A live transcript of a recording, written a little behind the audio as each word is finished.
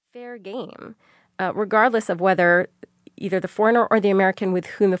fair game, regardless of whether either the foreigner or the American with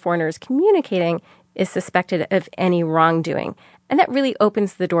whom the foreigner is communicating is suspected of any wrongdoing. And that really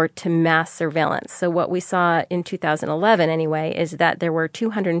opens the door to mass surveillance. So what we saw in 2011, anyway, is that there were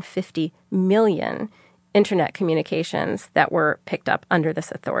 250 million internet communications that were picked up under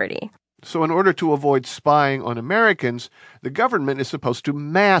this authority. So in order to avoid spying on Americans, the government is supposed to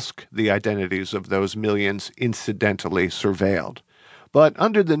mask the identities of those millions incidentally surveilled. But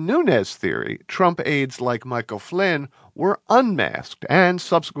under the Nunes theory, Trump aides like Michael Flynn were unmasked and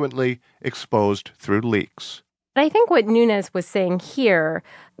subsequently exposed through leaks. I think what Nunes was saying here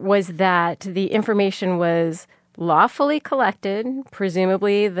was that the information was lawfully collected.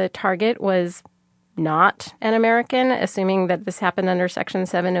 Presumably the target was not an American, assuming that this happened under Section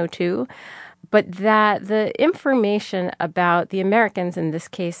 702, but that the information about the Americans, in this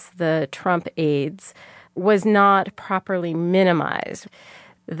case the Trump aides, was not properly minimized.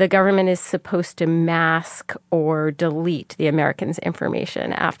 The government is supposed to mask or delete the Americans'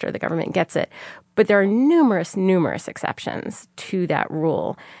 information after the government gets it. But there are numerous exceptions to that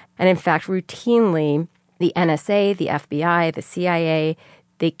rule. And in fact, routinely, the NSA, the FBI, the CIA,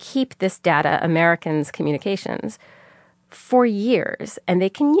 they keep this data, Americans' communications, for years. And they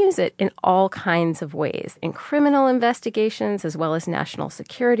can use it in all kinds of ways, in criminal investigations as well as national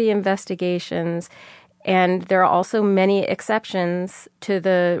security investigations. And there are also many exceptions to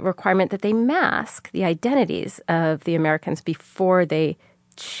the requirement that they mask the identities of the Americans before they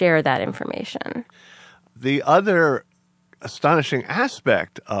share that information. The other astonishing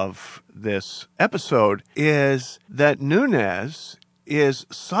aspect of this episode is that Nunes is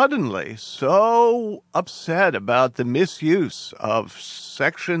suddenly so upset about the misuse of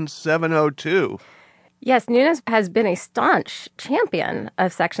Section 702. Yes, Nunes has been a staunch champion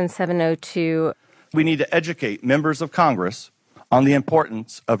of Section 702. We need to educate members of Congress on the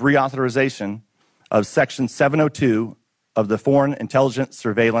importance of reauthorization of Section 702 of the Foreign Intelligence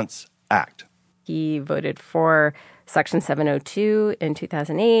Surveillance Act. He voted for Section 702 in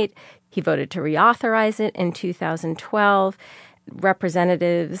 2008. He voted to reauthorize it in 2012.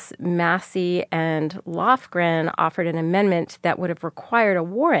 Representatives Massey and Lofgren offered an amendment that would have required a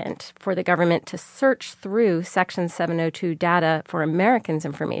warrant for the government to search through Section 702 data for Americans'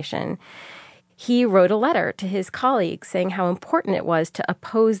 information. He wrote a letter to his colleagues saying how important it was to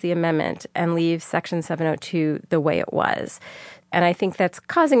oppose the amendment and leave Section 702 the way it was. And I think that's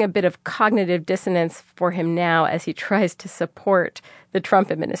causing a bit of cognitive dissonance for him now as he tries to support the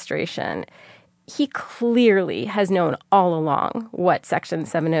Trump administration. He clearly has known all along what Section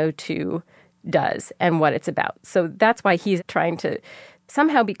 702 does and what it's about. So that's why he's trying to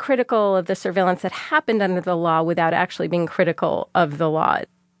somehow be critical of the surveillance that happened under the law without actually being critical of the law.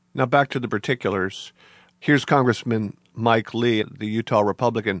 Now back to the particulars. Here's Congressman Mike Lee, the Utah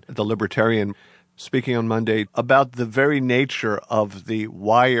Republican, the Libertarian, speaking on Monday about the very nature of the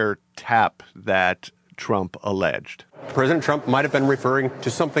wiretap that Trump alleged. President Trump might have been referring to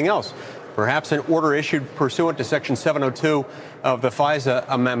something else, perhaps an order issued pursuant to Section 702 of the FISA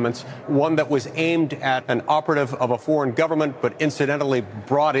amendments, one that was aimed at an operative of a foreign government, but incidentally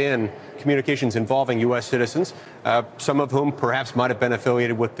brought in communications involving U.S. citizens, some of whom perhaps might have been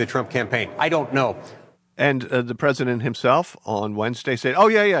affiliated with the Trump campaign. I don't know. And the president himself on Wednesday said, oh,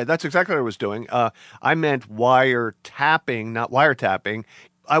 yeah, that's exactly what I was doing. I meant wiretapping, not wiretapping.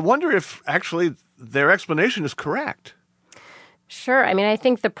 I wonder if actually their explanation is correct. Sure. I mean, I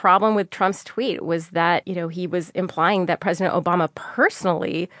think the problem with Trump's tweet was that, he was implying that President Obama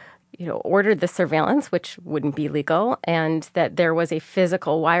personally, ordered the surveillance, which wouldn't be legal, and that there was a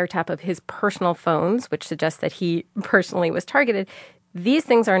physical wiretap of his personal phones, which suggests that he personally was targeted. These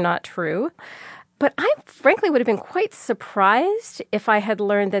things are not true. But I frankly would have been quite surprised if I had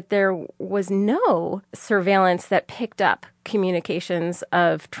learned that there was no surveillance that picked up communications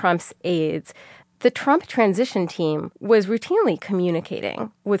of Trump's aides. The Trump transition team was routinely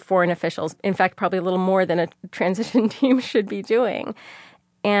communicating with foreign officials, in fact, probably a little more than a transition team should be doing.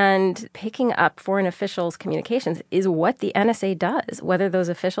 And picking up foreign officials' communications is what the NSA does, whether those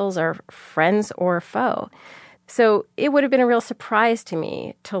officials are friends or foe. So it would have been a real surprise to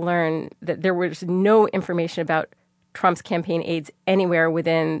me to learn that there was no information about Trump's campaign aides anywhere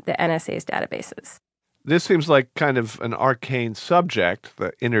within the NSA's databases. This seems like kind of an arcane subject,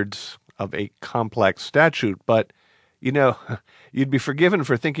 the innards of a complex statute, but, you'd be forgiven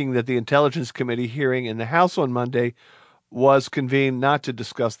for thinking that the Intelligence Committee hearing in the House on Monday was convened not to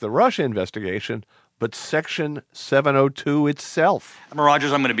discuss the Russia investigation, but Section 702 itself. Admiral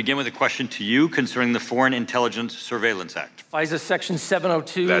Rogers, I'm going to begin with a question to you concerning the Foreign Intelligence Surveillance Act. FISA Section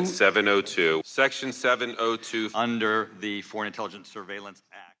 702. That's 702. Section 702. Under the Foreign Intelligence Surveillance Act.